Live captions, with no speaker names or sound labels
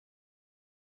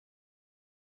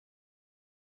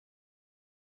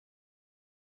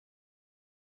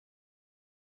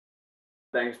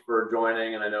Thanks for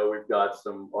joining. And I know we've got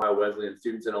some Ohio Wesleyan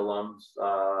students and alums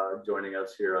joining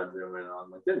us here on Zoom and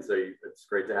on LinkedIn. So it's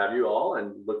great to have you all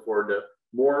and look forward to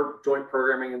more joint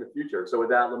programming in the future. So with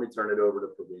that, let me turn it over to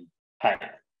Praveen. Hi.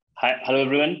 Hello,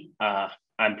 everyone.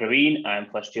 I'm Praveen. I'm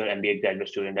first year MBA graduate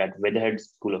student at Veale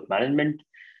School of Management,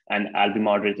 and I'll be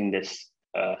moderating this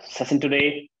session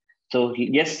today. So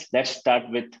yes, let's start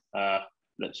with the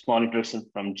small introduction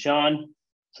from Jon.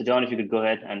 So Jon, if you could go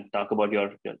ahead and talk about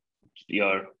your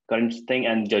current thing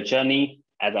and your journey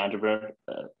as an entrepreneur,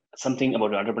 something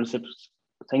about entrepreneurship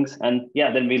things, and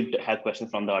then we'll have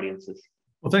questions from the audiences.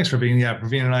 Well, thanks, Praveen. Yeah,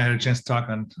 Praveen and I had a chance to talk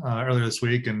on earlier this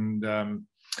week, and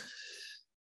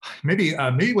maybe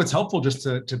what's helpful just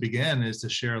to begin is to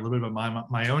share a little bit about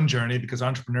my own journey, because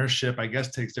entrepreneurship, I guess,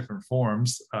 takes different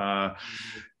forms.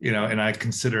 And I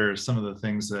consider some of the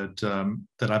things that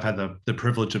I've had the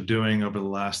privilege of doing over the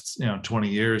last 20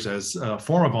 years as a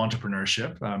form of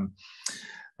entrepreneurship.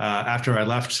 After I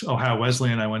left Ohio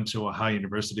Wesleyan, I went to Ohio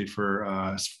University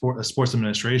for sports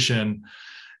administration,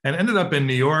 and ended up in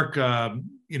New York,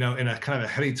 in a kind of a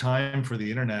heady time for the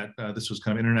internet. This was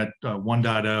kind of Internet 1.0,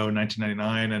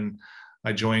 1999, and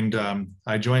I joined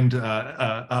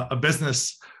a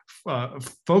business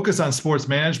focused on sports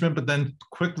management, but then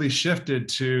quickly shifted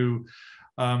to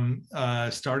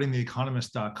starting the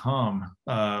economist.com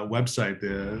website,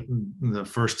 the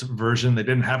first version. They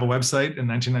didn't have a website in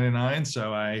 1999,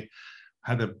 so I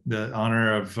had the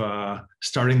honor of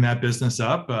starting that business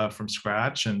up from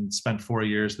scratch, and spent 4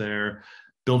 years there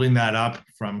building that up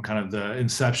from kind of the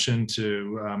inception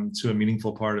to a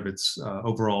meaningful part of its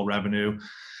overall revenue.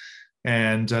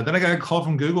 And then I got a call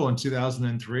from Google in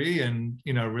 2003, and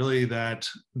really that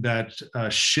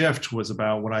shift was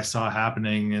about what I saw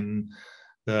happening in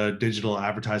the digital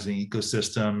advertising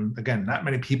ecosystem. Again, not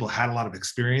many people had a lot of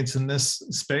experience in this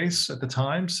space at the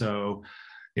time, so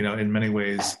in many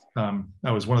ways,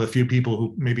 I was one of the few people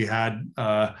who maybe had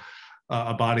a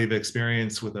body of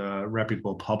experience with a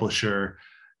reputable publisher,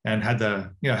 and had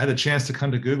the chance to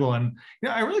come to Google. And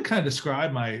I really kind of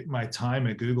describe my time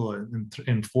at Google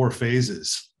in 4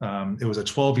 phases. It was a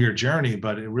 12-year journey,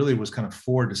 but it really was kind of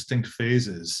 4 distinct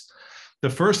phases. The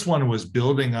first one was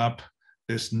building up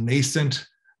this nascent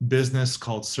business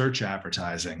called search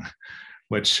advertising,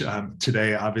 which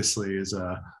today obviously is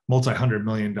a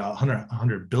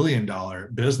 $100 billion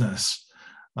business.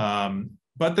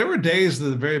 But there were days at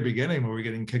the very beginning where we were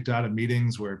getting kicked out of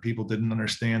meetings where people didn't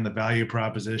understand the value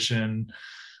proposition.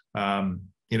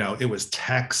 It was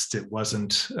text. It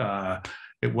wasn't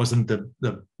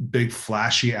the big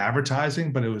flashy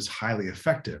advertising, but it was highly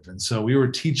effective. And so we were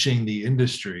teaching the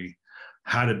industry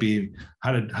how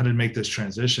to make this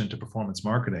transition to performance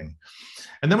marketing.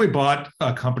 And then we bought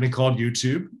a company called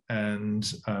YouTube,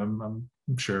 and I'm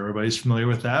sure everybody's familiar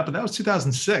with that, but that was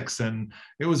 2006, and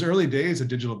it was early days of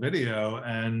digital video.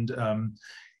 And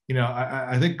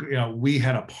I think we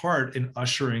had a part in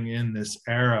ushering in this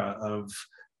era of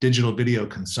digital video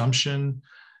consumption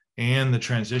and the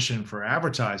transition for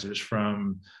advertisers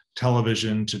from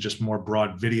television to just more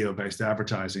broad video-based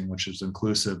advertising, which is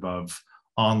inclusive of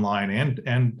online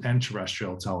and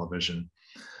terrestrial television.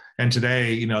 And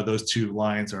today, those two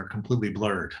lines are completely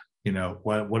blurred.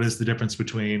 What is the difference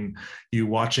between you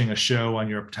watching a show on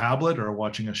your tablet or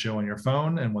watching a show on your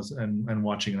phone and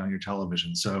watching it on your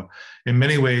television? So in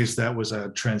many ways, that was a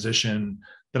transition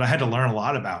that I had to learn a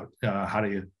lot about.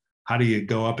 How do you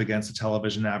go up against a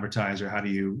television advertiser? How do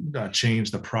you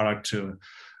change the product to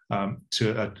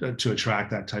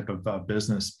attract that type of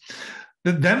business?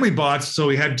 Then we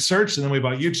had search, and then we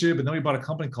bought YouTube, and then we bought a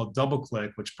company called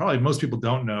DoubleClick, which probably most people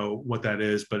don't know what that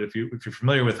is. But if you're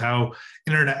familiar with how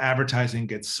internet advertising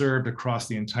gets served across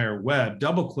the entire web,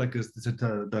 DoubleClick is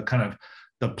the kind of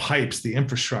the pipes, the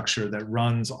infrastructure that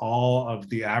runs all of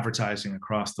the advertising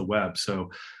across the web. So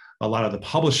a lot of the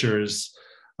publishers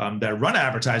that run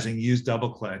advertising use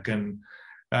DoubleClick. And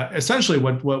essentially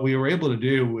what we were able to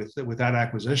do with that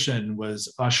acquisition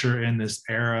was usher in this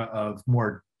era of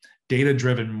more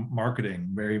data-driven marketing,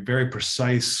 very, very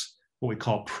precise, what we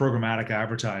call programmatic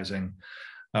advertising,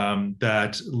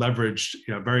 that leveraged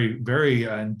very, very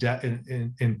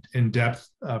in-depth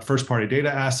first-party data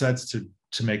assets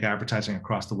to make advertising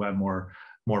across the web more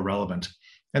relevant.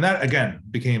 And that, again,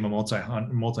 became a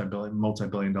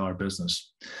multi-billion-dollar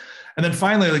business. And then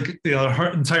finally,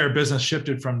 our entire business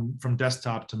shifted from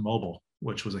desktop to mobile,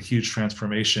 which was a huge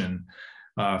transformation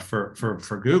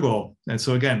for Google. And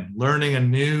so again, learning a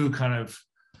new kind of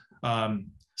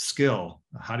skill.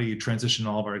 How do you transition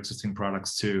all of our existing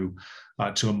products to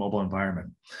to a mobile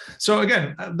environment. So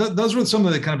again, those were some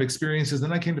of the kind of experiences.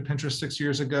 Then I came to Pinterest 6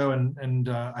 years ago, and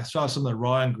I saw some of the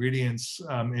raw ingredients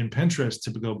in Pinterest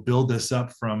to go build this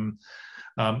up from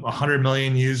 100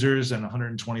 million users and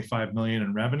 125 million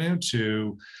in revenue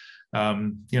to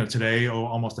today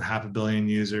almost 500 million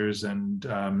users, and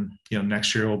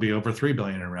next year will be over 3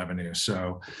 billion in revenue.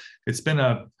 So it's been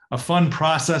a fun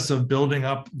process of building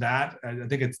up that. I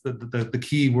think it's the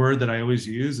key word that I always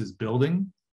use is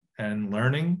building and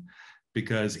learning,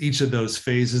 because each of those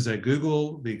phases at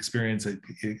Google, the experience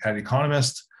at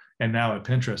Economist, and now at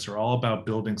Pinterest are all about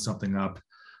building something up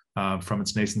from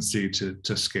its nascency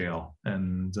to scale.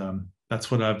 And that's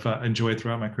what I've enjoyed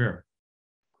throughout my career.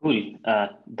 Cool.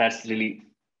 That's really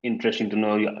interesting to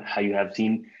know how you have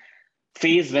seen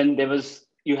phase when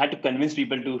you had to convince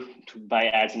people to buy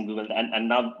ads in Google, and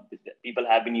now people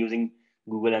have been using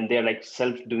Google and they're like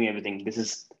self-doing everything. This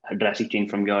is a drastic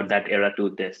change from that era to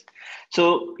this.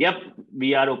 So yep,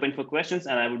 we are open for questions,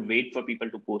 and I would wait for people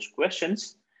to post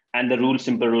questions. And the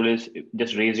simple rule is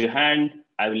just raise your hand.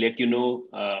 I will let you know.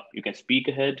 You can speak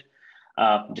ahead.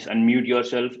 Just unmute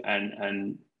yourself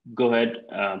and go ahead.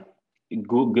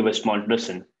 Give a small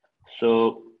listen.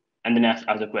 So, and then ask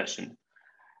a question.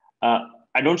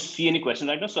 I don't see any questions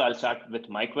right now, so I'll start with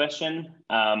my question,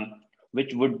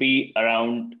 which would be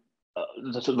around,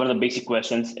 so one of the basic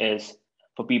questions is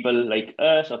for people like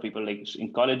us or people like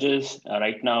in colleges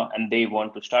right now, and they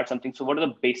want to start something. So what are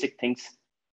the basic things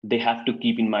they have to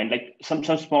keep in mind? Like some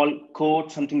small quote,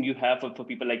 something you have for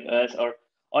people like us, or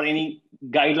any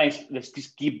guidelines. Let's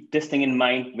just keep this thing in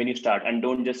mind when you start, and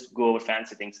don't just go over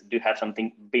fancy things. Do you have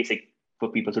something basic for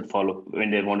people to follow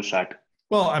when they want to start?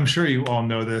 Well, I'm sure you all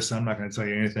know this. I'm not going to tell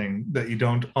you anything that you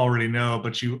don't already know,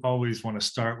 but you always want to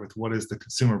start with what is the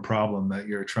consumer problem that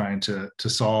you're trying to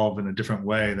solve in a different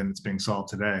way than it's being solved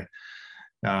today.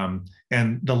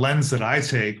 And the lens that I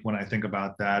take when I think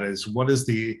about that is what is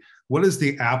the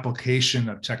application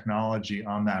of technology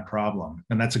on that problem?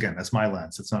 And that's my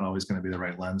lens. It's not always going to be the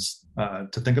right lens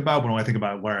to think about. But when I think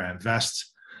about where I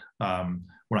invest,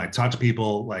 when I talk to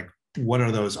people, like, what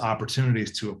are those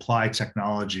opportunities to apply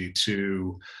technology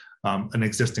to an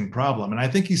existing problem? And I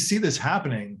think you see this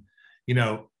happening,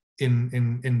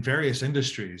 in various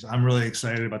industries. I'm really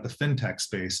excited about the fintech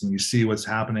space, and you see what's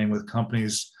happening with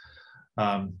companies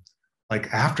like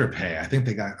Afterpay. I think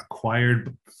they got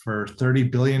acquired for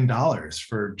 $30 billion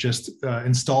for just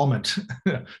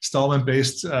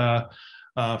installment-based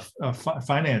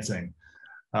financing.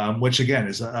 Which again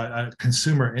is a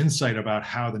consumer insight about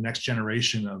how the next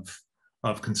generation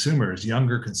of consumers,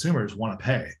 younger consumers, want to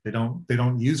pay. They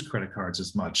don't use credit cards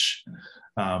as much,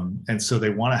 and so they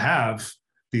want to have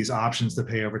these options to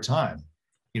pay over time.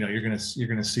 You're going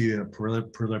to see a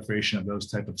proliferation of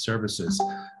those type of services.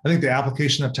 I think the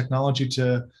application of technology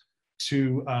to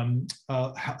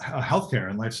healthcare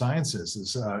and life sciences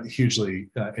is hugely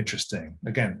interesting.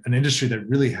 Again, an industry that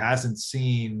really hasn't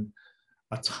seen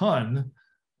a ton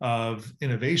of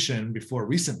innovation before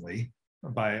recently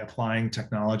by applying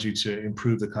technology to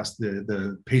improve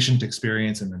the patient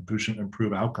experience and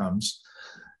improve outcomes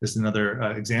is another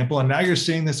example. And now you're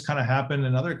seeing this kind of happen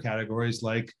in other categories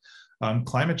like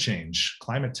climate change,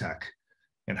 climate tech,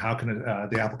 and how can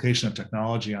the application of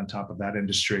technology on top of that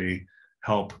industry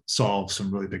help solve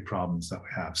some really big problems that we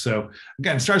have. So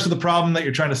again, it starts with the problem that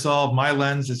you're trying to solve. My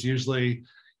lens is usually,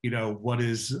 what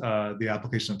is the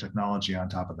application of technology on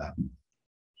top of that?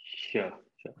 Sure.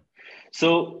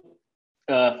 So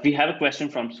we have a question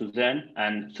from Suzanne.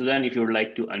 And Suzanne, if you would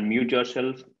like to unmute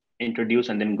yourself, introduce,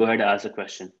 and then go ahead and ask the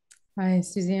question. Hi,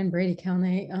 Suzanne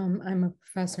Brady-Kelney. I'm a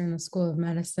professor in the School of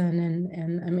Medicine,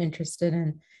 and I'm interested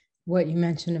in what you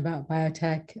mentioned about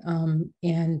biotech and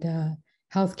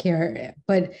healthcare.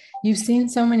 But you've seen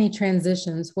so many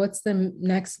transitions. What's the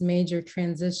next major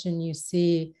transition you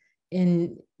see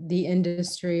in the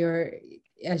industry, or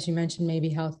as you mentioned,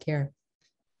 maybe healthcare?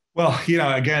 Well,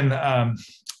 again,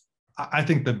 I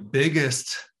think the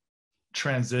biggest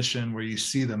transition where you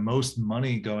see the most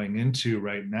money going into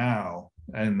right now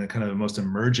and the kind of the most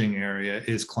emerging area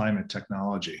is climate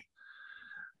technology.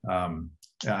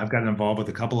 I've gotten involved with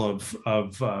a couple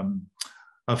of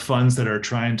funds that are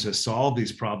trying to solve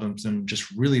these problems in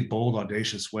just really bold,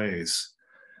 audacious ways.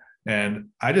 And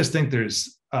I just think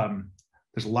there's a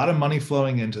lot of money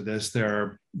flowing into this.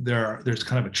 There's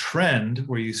kind of a trend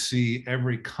where you see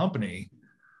every company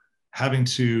having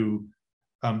to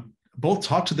both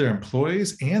talk to their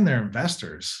employees and their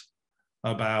investors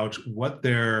about what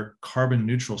their carbon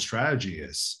neutral strategy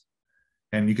is.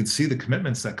 And you can see the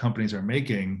commitments that companies are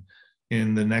making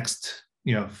in the next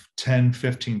 10,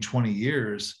 15, 20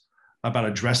 years about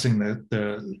addressing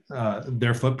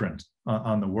their footprint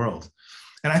on the world.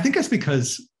 And I think that's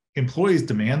because employees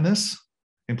demand this.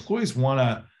 Employees want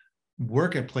to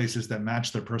work at places that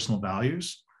match their personal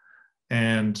values.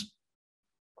 And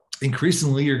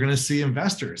increasingly, you're going to see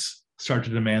investors start to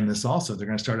demand this also. They're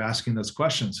going to start asking those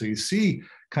questions. So you see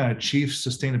kind of chief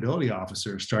sustainability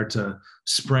officers start to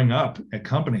spring up at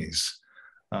companies.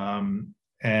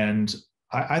 And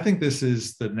I think this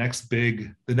is the next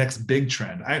big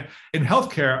trend. In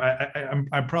healthcare,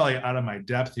 I'm probably out of my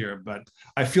depth here, but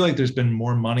I feel like there's been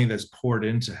more money that's poured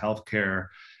into healthcare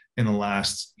in the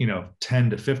last 10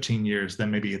 to 15 years than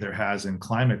maybe there has in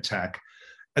climate tech.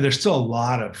 And there's still a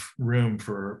lot of room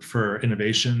for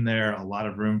innovation there, a lot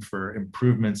of room for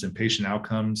improvements in patient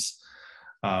outcomes,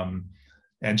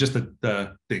 and just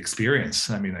the experience.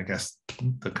 I mean, I guess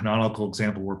the canonical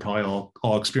example we're probably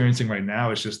all experiencing right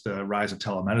now is just the rise of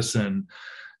telemedicine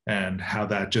and how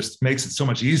that just makes it so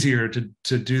much easier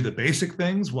to do the basic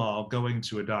things, while going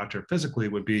to a doctor physically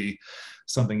would be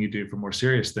something you do for more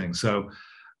serious things. So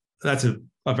that's a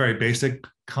very basic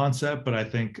concept, but I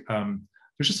think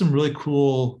there's just some really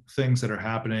cool things that are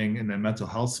happening in the mental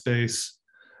health space.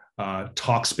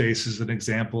 Talkspace is an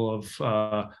example of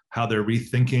how they're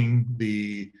rethinking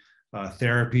the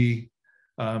therapy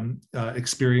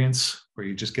experience, where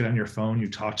you just get on your phone, you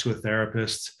talk to a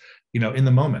therapist, in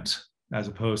the moment, as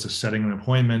opposed to setting an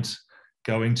appointment,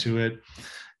 going to it.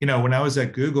 When I was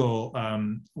at Google, I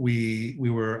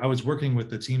was working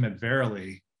with the team at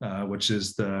Veale, which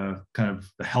is the kind of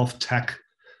the health tech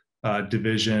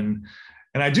division.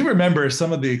 And I do remember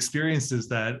some of the experiences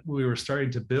that we were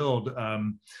starting to build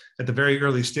at the very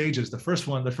early stages. The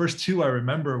first two I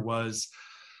remember was,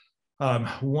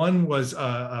 one was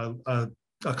a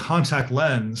contact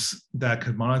lens that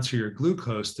could monitor your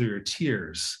glucose through your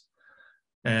tears.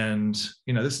 And,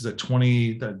 this is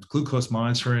the glucose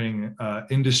monitoring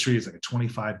industry is like a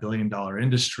 $25 billion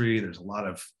industry. There's a lot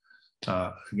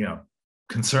of,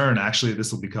 concern. Actually,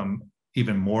 this will become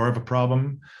even more of a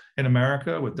problem in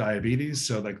America with diabetes.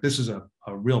 So this is a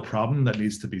real problem that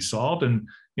needs to be solved. And,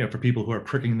 for people who are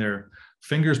pricking their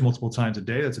fingers multiple times a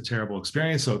day, that's a terrible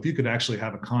experience. So if you could actually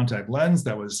have a contact lens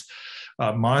that was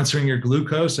monitoring your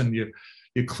glucose, and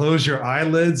you close your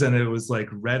eyelids and it was like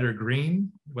red or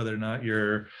green, whether or not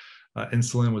your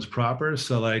insulin was proper.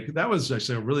 So that was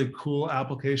actually a really cool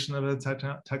application of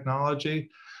the technology.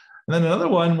 And then another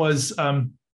one was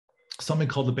something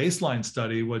called the baseline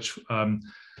study, which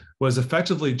was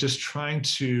effectively just trying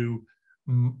to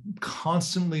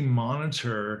constantly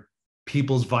monitor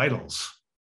people's vitals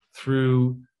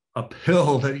through a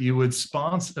pill that you would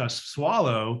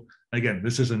swallow. Again,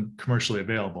 this isn't commercially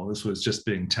available. This was just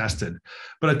being tested,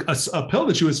 but a pill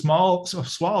that you would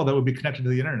swallow that would be connected to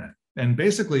the internet. And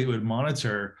basically it would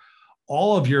monitor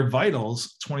all of your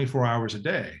vitals 24 hours a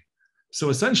day. So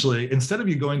essentially, instead of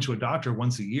you going to a doctor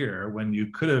once a year when you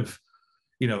could have,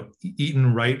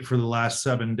 eaten right for the last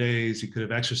 7 days, you could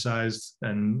have exercised,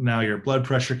 and now your blood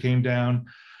pressure came down.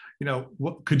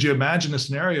 Could you imagine a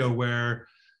scenario where,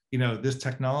 this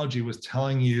technology was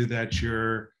telling you that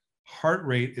your heart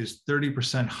rate is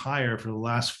 30% higher for the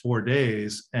last 4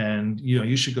 days, and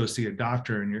you should go see a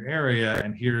doctor in your area,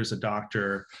 and here's a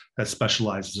doctor that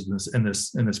specializes in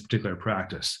this particular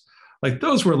practice.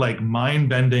 Those were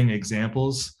mind-bending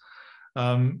examples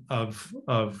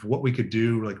of what we could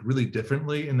do really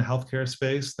differently in the healthcare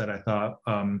space that I thought,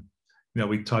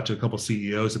 we talked to a couple of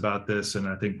CEOs about this, and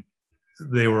I think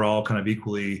they were all kind of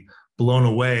equally blown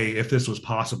away if this was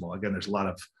possible. Again, there's a lot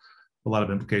of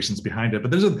implications behind it,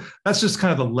 but that's just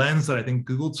kind of the lens that I think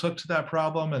Google took to that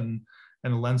problem, and a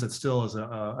lens that still is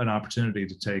an opportunity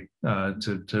to take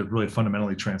to really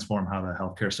fundamentally transform how the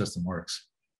healthcare system works.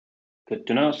 Good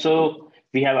to know. So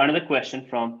we have another question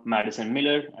from Madison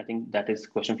Miller. I think that is a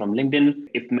question from LinkedIn.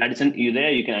 If Madison, you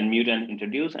there, you can unmute and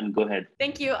introduce and go ahead.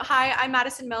 Thank you. Hi, I'm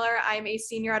Madison Miller. I'm a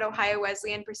senior at Ohio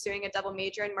Wesleyan pursuing a double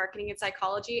major in marketing and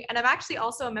psychology. And I'm actually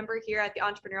also a member here at the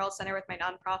Entrepreneurial Center with my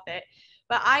nonprofit.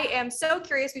 But I am so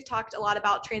curious. We've talked a lot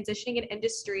about transitioning in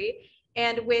industry,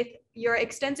 and with your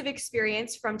extensive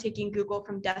experience from taking Google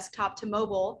from desktop to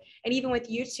mobile, and even with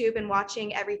YouTube and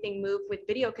watching everything move with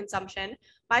video consumption,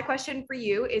 my question for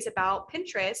you is about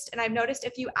Pinterest. And I've noticed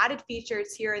a few added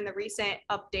features here in the recent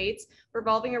updates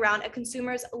revolving around a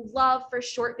consumer's love for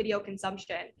short video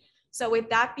consumption. So with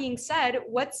that being said,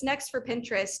 what's next for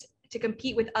Pinterest to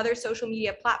compete with other social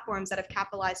media platforms that have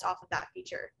capitalized off of that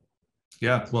feature?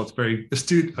 Yeah, well, it's very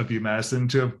astute of you, Madison,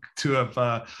 to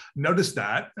have noticed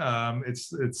that.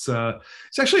 It's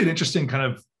actually an interesting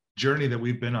kind of journey that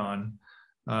we've been on.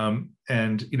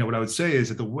 And what I would say is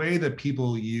that the way that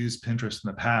people use Pinterest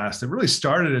in the past, it really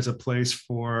started as a place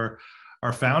for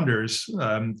our founders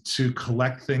to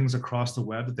collect things across the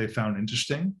web that they found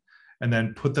interesting, and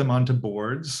then put them onto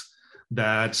boards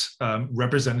that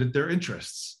represented their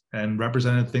interests and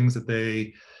represented things that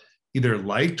they either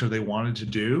liked or they wanted to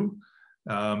do.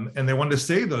 And they wanted to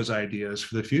save those ideas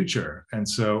for the future. And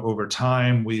so over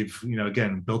time, we've,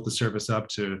 again, built the service up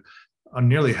to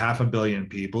nearly 500 million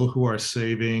people who are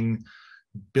saving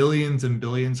billions and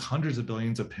billions, hundreds of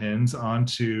billions of pins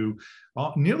onto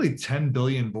nearly 10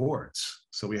 billion boards.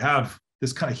 So we have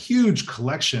this kind of huge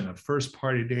collection of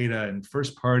first-party data and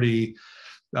first-party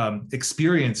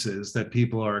experiences that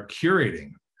people are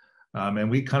curating. And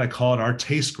we kind of call it our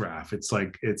taste graph. It's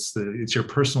like, it's your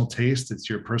personal taste, it's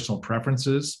your personal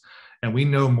preferences. And we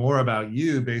know more about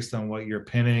you based on what you're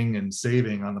pinning and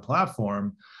saving on the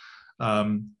platform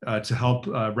to help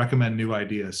recommend new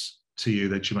ideas to you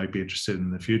that you might be interested in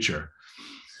the future.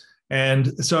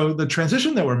 And so the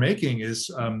transition that we're making is,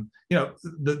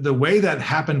 the way that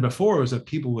happened before was that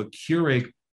people would curate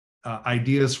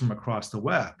ideas from across the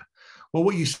web. Well,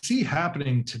 what you see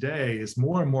happening today is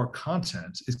more and more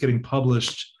content is getting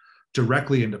published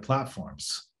directly into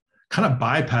platforms, kind of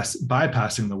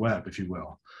bypassing the web, if you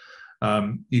will.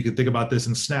 You can think about this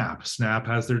in Snap. Snap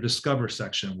has their Discover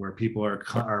section where people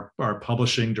are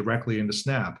publishing directly into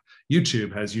Snap.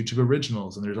 YouTube has YouTube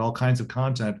Originals, and there's all kinds of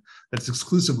content that's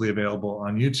exclusively available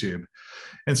on YouTube.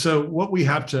 And so what we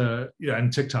have to,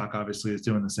 and TikTok obviously is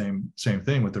doing the same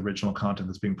thing with original content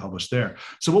that's being published there.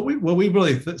 So what we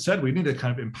really said, we need to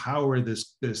kind of empower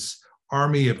this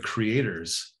army of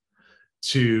creators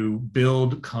to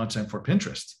build content for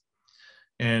Pinterest.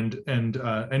 And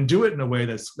do it in a way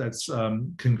that's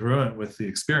congruent with the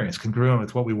experience, congruent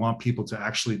with what we want people to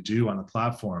actually do on the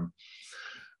platform.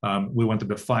 We want them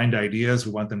to find ideas.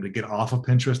 We want them to get off of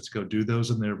Pinterest to go do those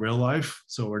in their real life.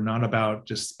 So we're not about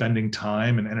just spending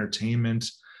time and entertainment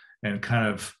and kind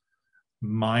of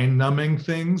mind-numbing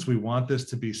things. We want this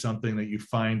to be something that you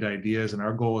find ideas, and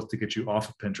our goal is to get you off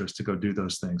of Pinterest to go do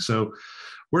those things. So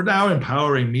we're now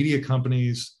empowering media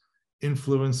companies,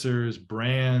 influencers,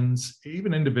 brands,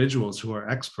 even individuals who are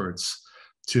experts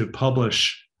to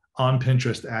publish on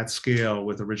Pinterest at scale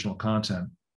with original content.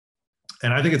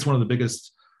 And I think it's one of the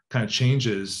biggest kind of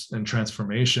changes and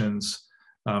transformations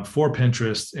for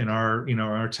Pinterest in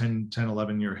our 10,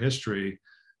 11 year history,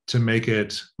 to make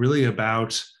it really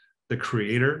about the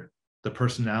creator, the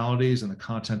personalities, and the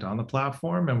content on the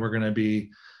platform. And we're going to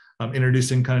be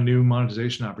introducing kind of new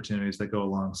monetization opportunities that go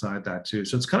alongside that too.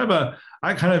 So it's kind of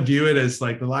I kind of view it as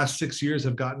like the last 6 years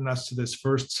have gotten us to this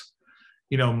first,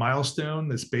 milestone,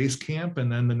 this base camp,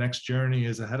 and then the next journey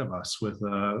is ahead of us with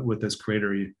this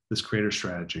creator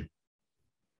strategy.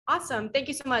 Awesome. Thank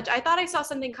you so much. I thought I saw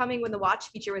something coming when the watch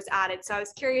feature was added. So I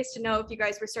was curious to know if you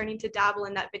guys were starting to dabble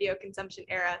in that video consumption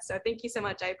era. So thank you so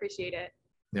much. I appreciate it.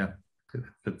 Yeah,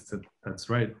 that's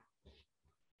right.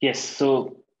 Yes.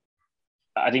 So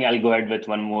I think I'll go ahead with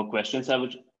one more question,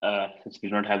 since we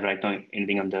don't have right now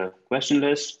anything on the question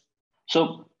list.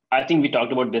 So I think we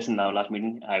talked about this in our last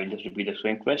meeting. I will just repeat the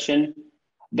same question.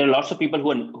 There are lots of people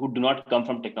who do not come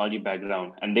from technology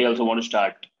background, and they also want to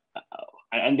start,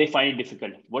 and they find it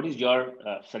difficult. What is your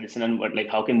suggestion, and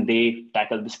how can they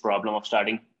tackle this problem of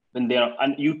starting when they are?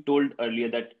 And you told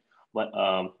earlier that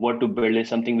what to build is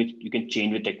something which you can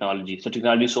change with technology. So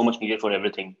technology is so much needed for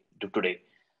everything today.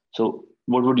 So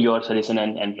what would your suggestion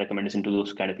and recommendation to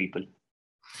those kind of people?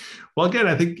 Well, again,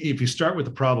 I think if you start with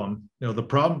the problem, the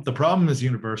problem is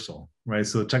universal, right?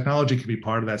 So technology can be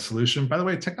part of that solution. By the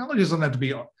way, technology doesn't have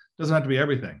to be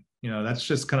everything. That's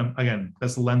just kind of, again,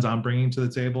 that's the lens I'm bringing to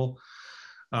the table.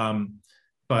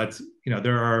 But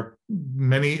there are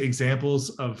many examples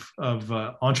of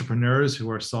entrepreneurs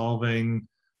who are solving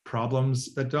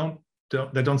problems that don't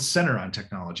center on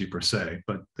technology per se,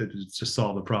 but that just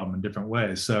solve the problem in different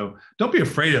ways. So don't be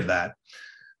afraid of that.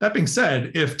 That being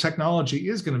said, if technology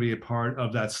is going to be a part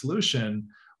of that solution,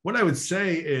 what I would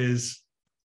say is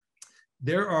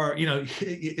there are,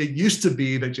 it used to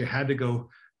be that you had to go,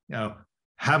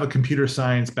 have a computer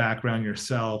science background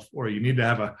yourself, or you need to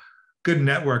have a good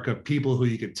network of people who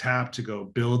you could tap to go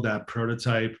build that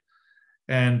prototype.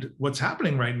 And what's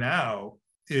happening right now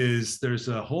is there's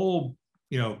a whole,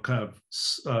 kind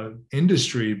of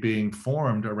industry being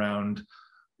formed around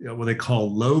what they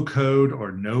call low code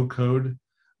or no code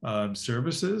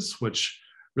services, which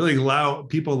really allow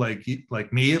people like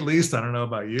me, at least, I don't know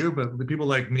about you, but the people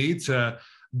like me to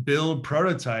build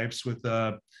prototypes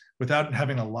without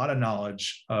having a lot of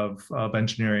knowledge of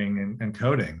engineering and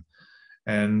coding.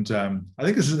 And I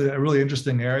think this is a really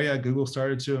interesting area. Google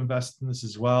started to invest in this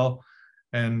as well.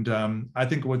 And I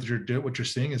think what you're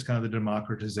seeing is kind of the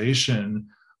democratization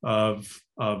of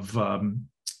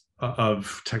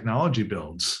of technology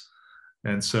builds.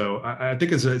 And so I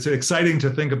think it's exciting to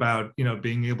think about,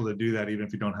 being able to do that even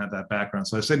if you don't have that background.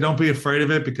 So I say don't be afraid of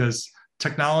it, because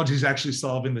technology is actually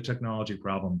solving the technology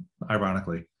problem,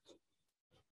 ironically.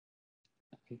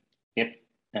 Yep,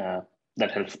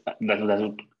 that helps. That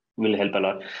will help a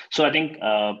lot. So I think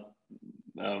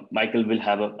Michael will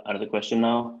have another question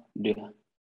now.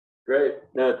 Great.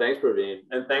 No, thanks, Praveen.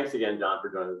 And thanks again, Jon, for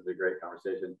joining us. It's a great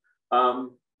conversation.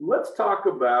 Let's talk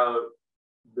about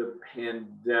the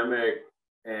pandemic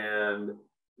and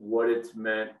what it's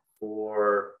meant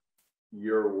for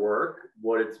your work,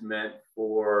 what it's meant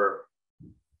for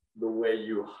the way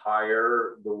you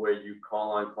hire, the way you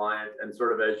call on clients, and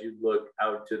sort of as you look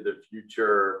out to the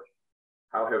future,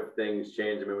 how have things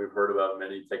changed? I mean, we've heard about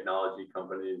many technology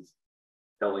companies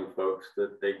telling folks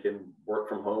that they can work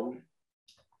from home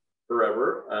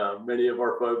forever. Many of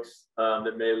our folks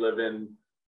that may live in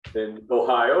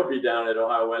Ohio, be down at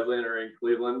Ohio Wesleyan or in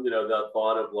Cleveland, the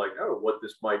thought of like, oh, what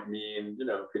this might mean,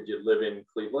 could you live in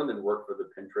Cleveland and work for the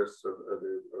Pinterests or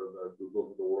the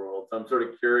Googles of the world? So I'm sort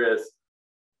of curious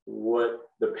what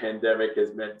the pandemic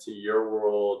has meant to your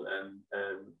world,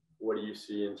 and what do you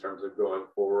see in terms of going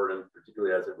forward, and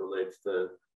particularly as it relates to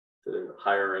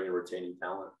hiring and retaining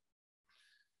talent?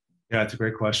 Yeah, it's a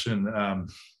great question.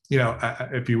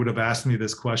 If you would have asked me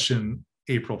this question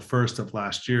April 1st of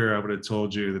last year, I would have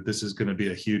told you that this is going to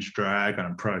be a huge drag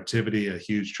on productivity, a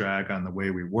huge drag on the way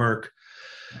we work,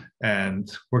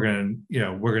 and we're going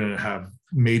to have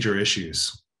major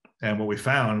issues. And what we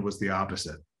found was the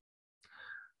opposite,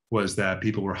 was that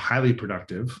people were highly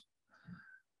productive.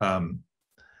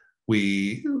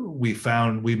 We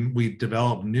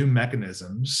developed new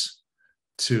mechanisms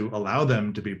to allow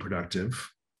them to be productive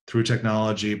through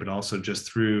technology, but also just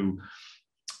through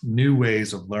new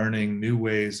ways of learning, new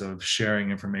ways of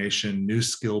sharing information, new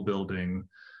skill building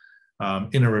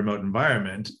in a remote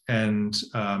environment. And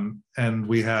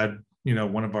we had,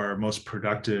 one of our most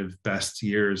productive, best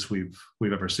years we've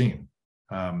ever seen.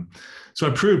 So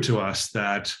it proved to us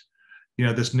that,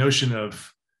 this notion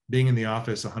of being in the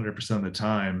office 100% of the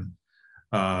time,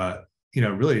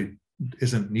 really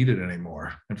isn't needed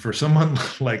anymore. And for someone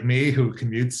like me who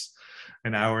commutes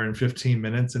an hour and 15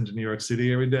 minutes into New York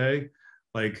City every day,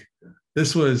 like,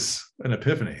 this was an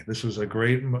epiphany. This was a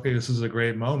great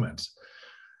moment.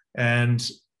 And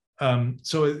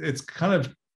so it's kind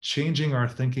of changing our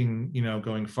thinking,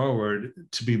 going forward,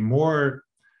 to be more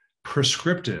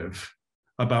prescriptive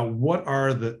about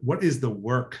what is the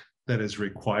work that is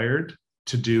required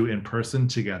to do in person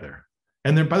together.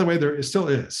 And then, by the way, there still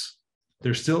is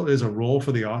a role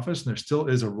for the office, and there still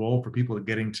is a role for people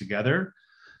getting together.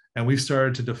 And we've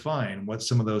started to define what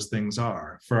some of those things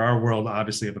are. For our world,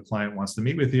 obviously, if a client wants to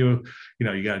meet with you,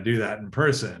 you got to do that in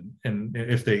person, and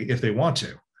if they want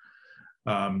to.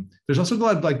 There's also a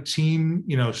lot of like team,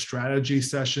 strategy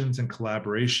sessions and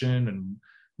collaboration and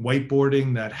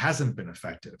whiteboarding that hasn't been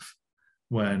effective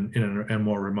when in a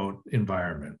more remote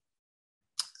environment.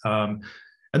 And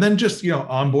then just,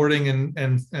 onboarding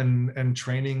and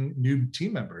training new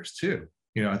team members too.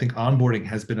 I think onboarding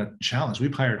has been a challenge.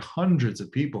 We've hired hundreds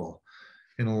of people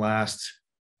in the last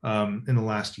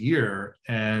year.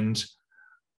 And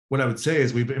what I would say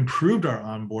is we've improved our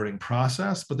onboarding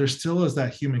process, but there still is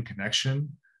that human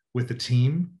connection with the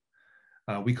team.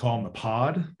 We call them the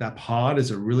pod. That pod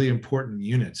is a really important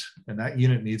unit, and that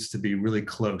unit needs to be really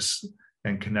close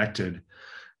and connected.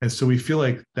 And so we feel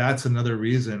like that's another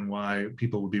reason why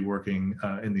people would be working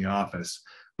in the office.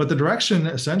 But the direction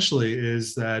essentially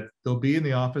is that they'll be in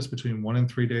the office between 1 and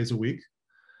 3 days a week,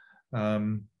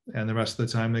 and the rest of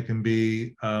the time they can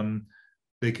be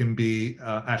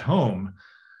at home.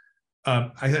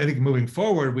 I think moving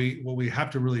forward, what we have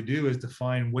to really do is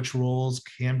define which roles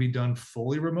can be done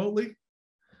fully remotely,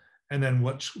 and then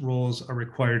which roles are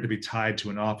required to be tied to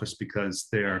an office because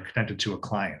they are connected to a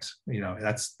client.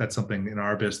 That's something in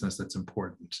our business that's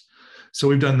important. So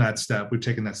we've done that step. We've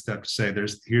taken that step to say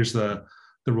here's the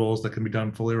roles that can be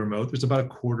done fully remote. There's about a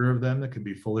quarter of them that can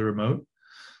be fully remote,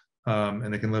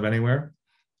 and they can live anywhere.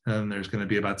 And there's going to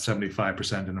be about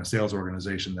 75% in a sales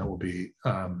organization that will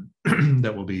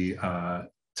be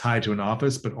tied to an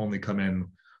office, but only come in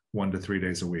 1 to 3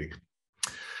 days a week.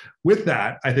 With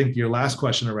that, I think your last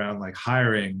question around like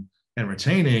hiring and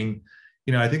retaining,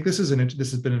 I think this has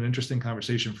been an interesting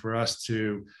conversation for us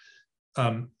to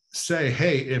say,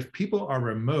 hey, if people are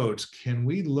remote, can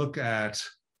we look at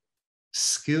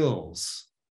skills,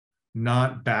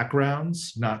 not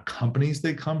backgrounds, not companies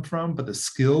they come from, but the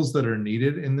skills that are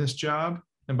needed in this job?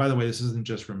 And by the way, this isn't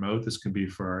just remote. This could be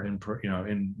for in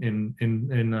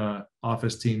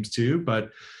office teams too. But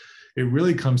it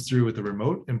really comes through with the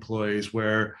remote employees,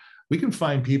 where we can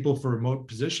find people for remote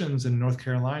positions in North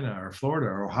Carolina or Florida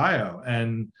or Ohio.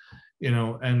 And,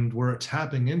 and we're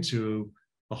tapping into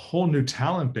a whole new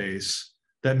talent base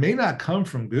that may not come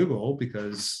from Google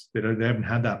because they haven't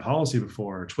had that policy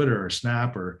before, or Twitter or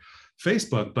Snap or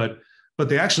Facebook, but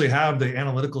they actually have the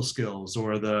analytical skills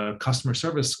or the customer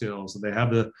service skills. They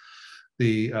have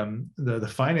the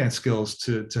finance skills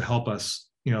to help us,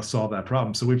 solve that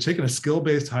problem. So we've taken a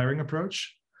skill-based hiring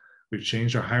approach. We've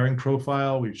changed our hiring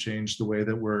profile. We've changed the way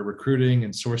that we're recruiting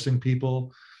and sourcing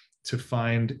people to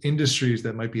find industries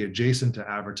that might be adjacent to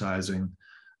advertising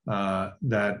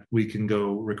that we can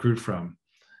go recruit from.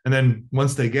 And then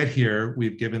once they get here,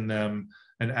 we've given them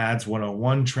an Ads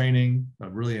 101 training, a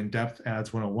really in-depth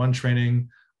Ads 101 training,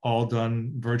 all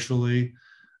done virtually,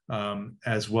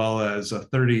 as well as a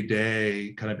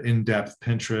 30-day kind of in-depth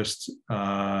Pinterest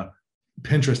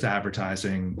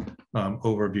advertising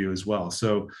overview as well.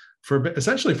 So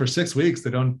essentially for 6 weeks, they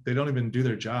don't even do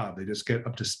their job. They just get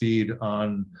up to speed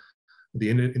on the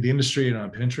industry and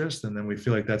on Pinterest, and then we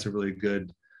feel like that's a really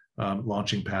good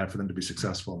launching pad for them to be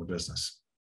successful in the business.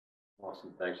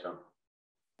 Awesome, thanks, Jon.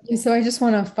 So I just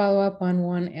want to follow up on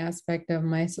one aspect of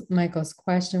Michael's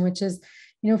question, which is,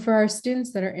 for our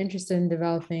students that are interested in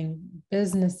developing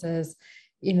businesses,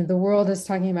 the world is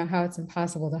talking about how it's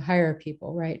impossible to hire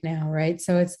people right now, right?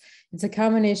 So it's a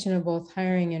combination of both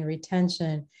hiring and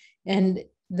retention. And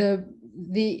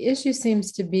the issue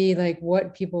seems to be like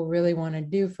what people really want to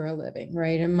do for a living,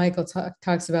 right? And Michael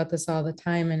talks about this all the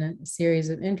time in a series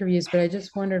of interviews, but I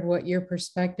just wondered what your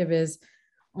perspective is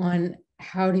on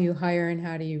how do you hire and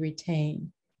how do you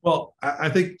retain? Well, I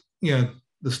think,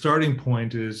 the starting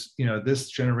point is, this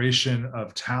generation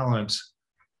of talent,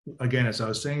 again, as I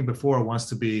was saying before, wants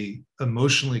to be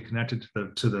emotionally connected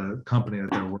to the company that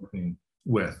they're working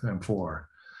with and for.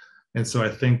 And so I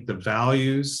think the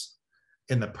values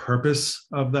and the purpose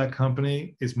of that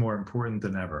company is more important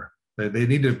than ever. They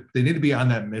need to be on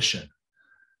that mission.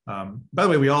 By the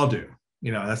way, we all do.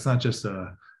 That's not just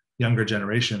a younger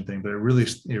generation thing, but it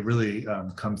really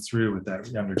comes through with that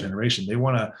younger generation. They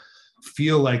want to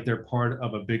feel like they're part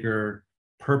of a bigger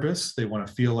purpose. They want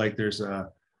to feel like there's an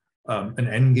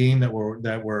end game that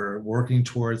we're working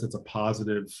towards that's a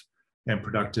positive and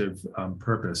productive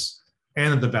purpose,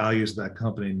 and that the values of that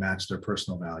company match their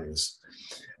personal values.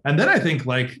 And then I think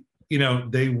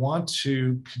they want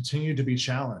to continue to be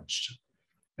challenged.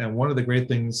 And one of the great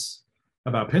things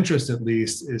about Pinterest, at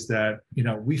least, is that,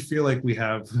 we feel like we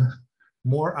have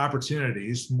more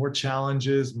opportunities, more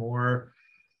challenges, more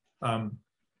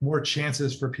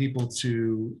chances for people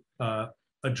to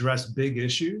address big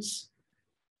issues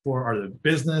for our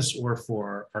business or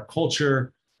for our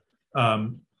culture,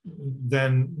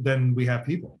 then we have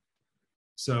people.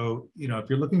 So, if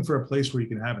you're looking for a place where you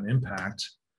can have an impact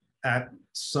at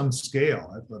some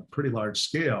scale, at a pretty large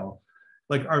scale,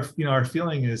 our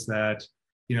feeling is that,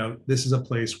 this is a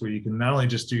place where you can not only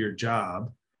just do your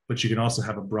job, but you can also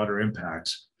have a broader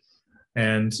impact.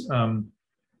 And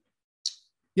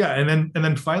and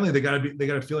then finally, they got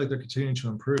to feel like they're continuing to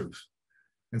improve.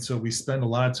 And so we spend a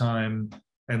lot of time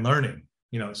and learning,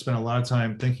 spend a lot of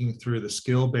time thinking through the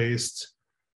skill-based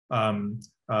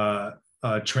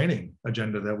training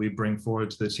agenda that we bring forward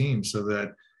to the team, so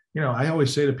that, I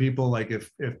always say to people,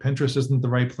 if Pinterest isn't the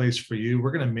right place for you,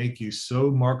 we're going to make you so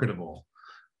marketable.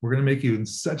 We're going to make you in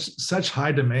such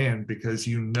high demand because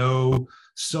you know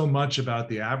so much about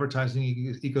the advertising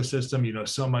ecosystem,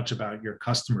 so much about your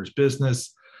customer's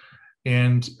business,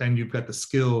 and you've got the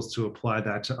skills to apply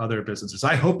that to other businesses.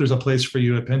 I hope there's a place for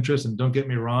you at Pinterest, and don't get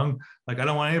me wrong, I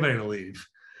don't want anybody to leave.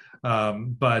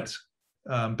 But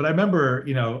I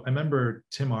remember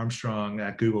Tim Armstrong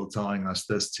at Google telling us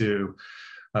this too,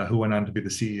 who went on to be the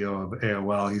CEO of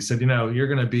AOL. He said, you're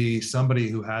going to be somebody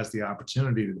who has the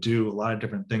opportunity to do a lot of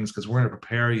different things, because we're going to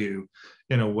prepare you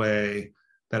in a way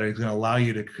that is going to allow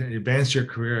you to advance your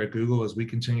career at Google as we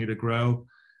continue to grow.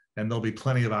 And there'll be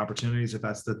plenty of opportunities if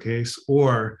that's the case.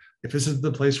 Or if this is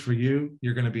the place for you,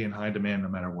 you're going to be in high demand no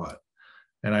matter what.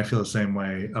 And I feel the same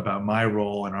way about my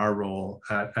role and our role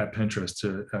at Pinterest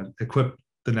to equip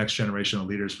the next generation of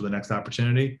leaders for the next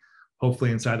opportunity,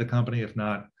 hopefully inside the company, if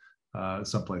not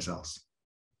someplace else.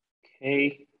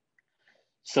 Okay.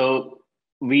 So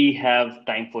we have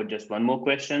time for just one more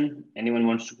question. Anyone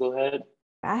wants to go ahead?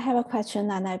 I have a question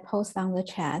that I post on the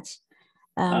chat.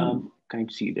 Can you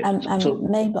see that?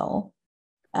 I'm Mabel,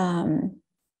 and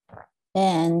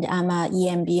I'm an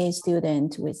EMBA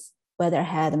student with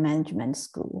Weatherhead Management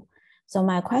School. So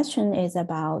my question is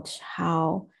about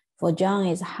for Jon,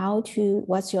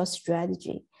 what's your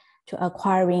strategy to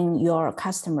acquiring your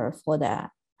customer for the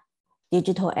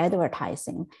digital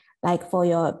advertising? Like for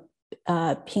your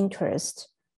Pinterest,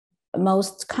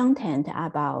 most content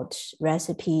about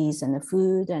recipes and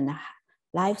food and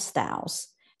lifestyles.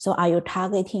 So are you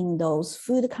targeting those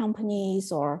food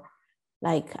companies or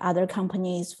like other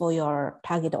companies for your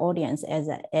target audience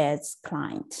as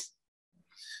clients?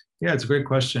 Yeah, it's a great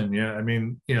question. Yeah, I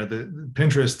mean, the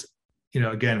Pinterest,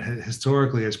 again,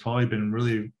 historically has probably been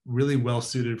really, really well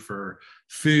suited for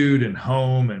food and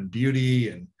home and beauty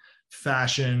and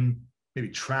fashion, maybe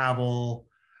travel,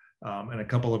 and a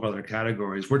couple of other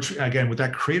categories. Again, with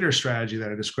that creator strategy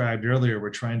that I described earlier,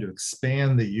 we're trying to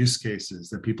expand the use cases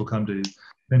that people come to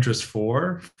Pinterest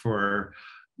for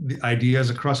the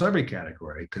ideas across every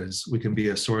category, because we can be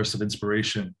a source of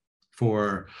inspiration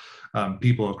for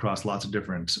people across lots of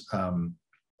different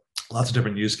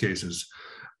use cases.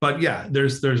 But yeah,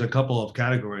 there's a couple of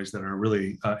categories that are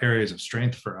really areas of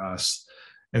strength for us,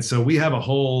 and so we have a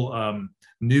whole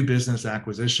new business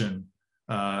acquisition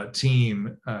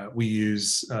team. We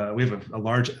have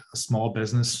a small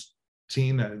business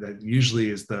team that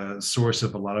usually is the source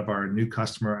of a lot of our new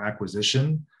customer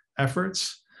acquisition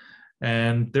efforts.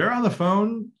 And they're on the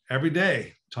phone every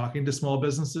day, talking to small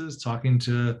businesses, talking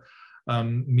to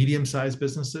medium-sized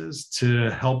businesses to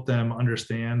help them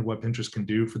understand what Pinterest can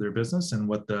do for their business and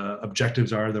what the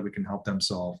objectives are that we can help them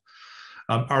solve.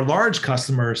 Our large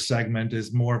customer segment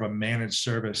is more of a managed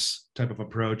service type of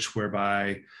approach,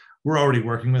 whereby we're already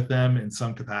working with them in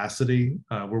some capacity.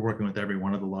 We're working with every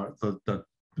one of the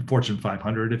Fortune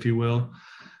 500, if you will.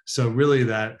 So really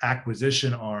that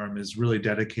acquisition arm is really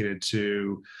dedicated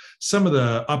to some of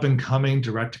the up and coming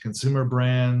direct to consumer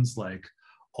brands like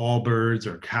Allbirds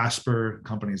or Casper,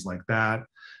 companies like that.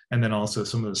 And then also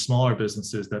some of the smaller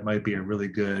businesses that might be a really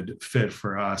good fit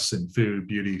for us in food,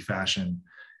 beauty, fashion,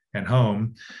 and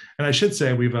home. And I should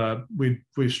say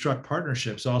we've struck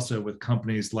partnerships also with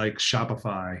companies like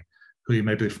Shopify, who you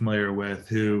might be familiar with,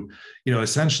 who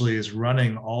essentially is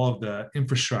running all of the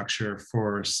infrastructure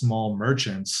for small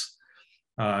merchants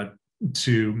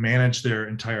to manage their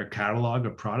entire catalog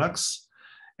of products.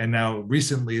 And now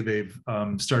recently they've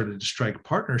started to strike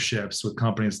partnerships with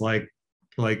companies like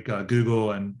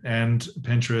Google and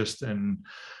Pinterest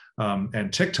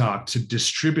and TikTok to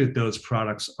distribute those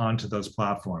products onto those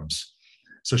platforms.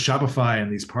 So Shopify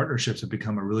and these partnerships have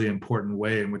become a really important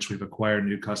way in which we've acquired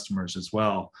new customers as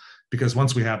well, because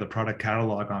once we have the product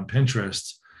catalog on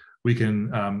Pinterest, we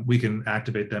can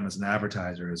activate them as an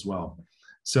advertiser as well.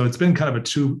 So it's been kind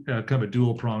of a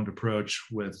dual-pronged approach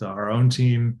with our own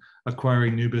team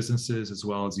acquiring new businesses as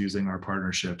well as using our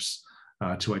partnerships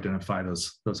to identify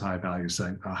those high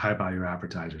value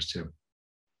advertisers too.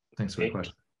 Thanks for the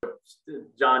question.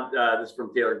 Jon, this is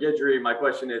from Taylor Guidry. My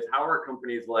question is, how are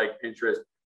companies like Pinterest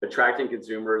attracting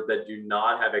consumers that do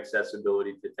not have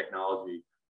accessibility to technology?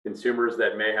 Consumers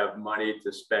that may have money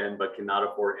to spend but cannot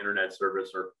afford internet service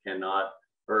or cannot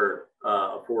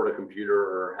afford a computer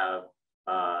or have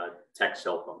tech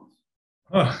cell phones?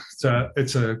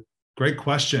 It's a great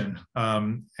question.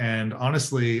 And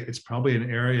honestly, it's probably an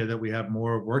area that we have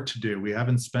more work to do. We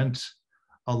haven't spent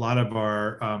a lot of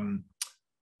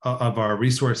our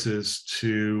resources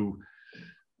to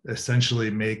essentially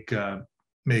make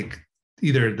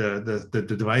either the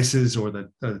devices or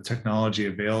the technology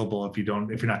available if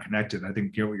you're not connected. I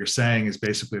think what you're saying is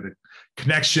basically the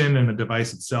connection and the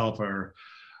device itself are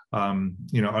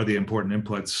the important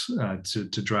inputs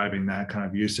to driving that kind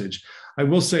of usage. I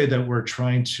will say that we're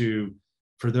trying to,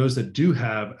 for those that do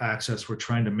have access, we're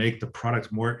trying to make the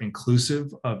product more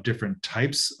inclusive of different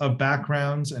types of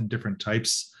backgrounds and different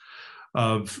types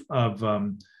of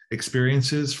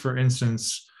experiences. For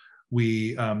instance,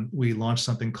 we launched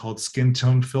something called skin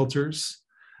tone filters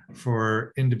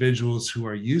for individuals who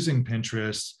are using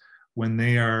Pinterest when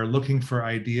they are looking for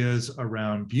ideas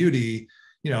around beauty.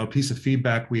 A piece of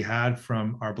feedback we had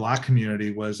from our Black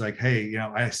community was like, hey,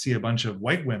 I see a bunch of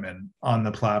white women on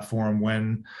the platform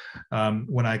when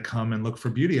I come and look for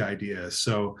beauty ideas.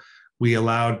 So we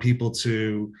allowed people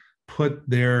to put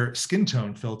their skin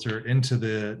tone filter into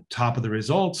the top of the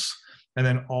results, and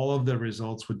then all of the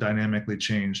results would dynamically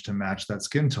change to match that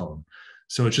skin tone.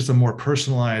 So it's just a more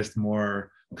personalized,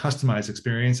 more customized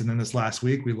experience. And then this last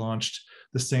week, we launched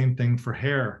the same thing for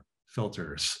hair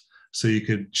filters. So you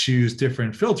could choose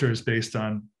different filters based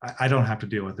on, I don't have to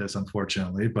deal with this,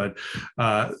 unfortunately, but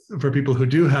for people who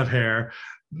do have hair,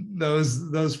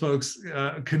 those folks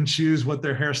can choose what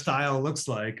their hairstyle looks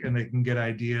like, and they can get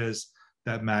ideas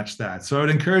that match that. So I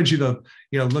would encourage you to,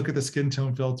 look at the skin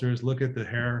tone filters, look at the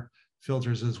hair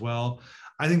filters as well.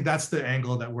 I think that's the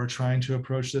angle that we're trying to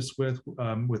approach this with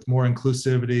more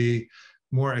inclusivity,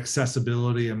 more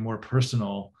accessibility, and more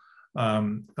personal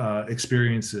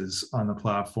experiences on the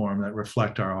platform that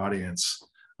reflect our audience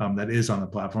that is on the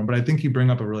platform. But I think you bring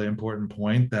up a really important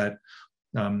point that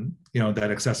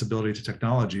that accessibility to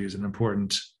technology is an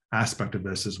important aspect of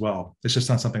this as well. It's just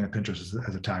not something that Pinterest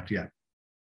has attacked yet.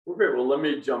 Well, great. Well, let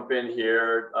me jump in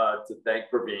here to thank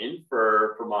Veale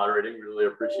for moderating. Really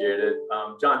appreciate it.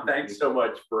 Jon, thanks so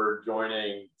much for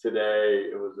joining today.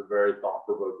 It was a very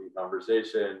thought-provoking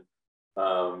conversation.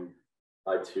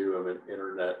 I too am an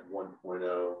internet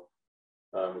 1.0.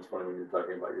 It's funny when you're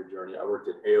talking about your journey. I worked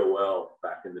at AOL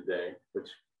back in the day, which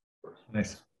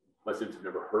nice. My students have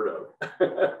never heard of.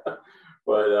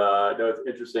 But no, it's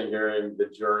interesting hearing the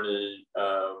journey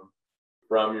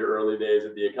from your early days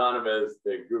at The Economist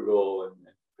to Google and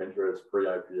Pinterest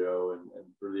pre-IPO and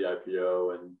through the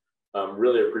IPO. And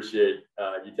really appreciate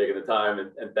you taking the time.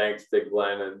 And thanks to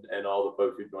Glenn and all the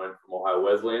folks who joined from Ohio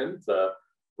Wesleyan to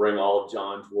bring all of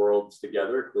Jon's worlds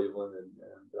together, Cleveland and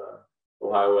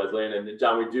Ohio Wesleyan. And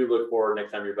Jon, we do look forward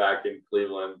next time you're back in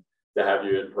Cleveland to have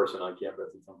you in person on campus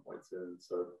at some point soon.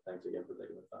 So thanks again for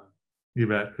taking the time. You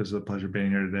bet. It was a pleasure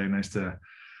being here today. Nice to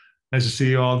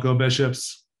see you all. Go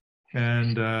Bishops,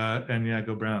 and yeah,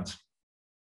 go Browns.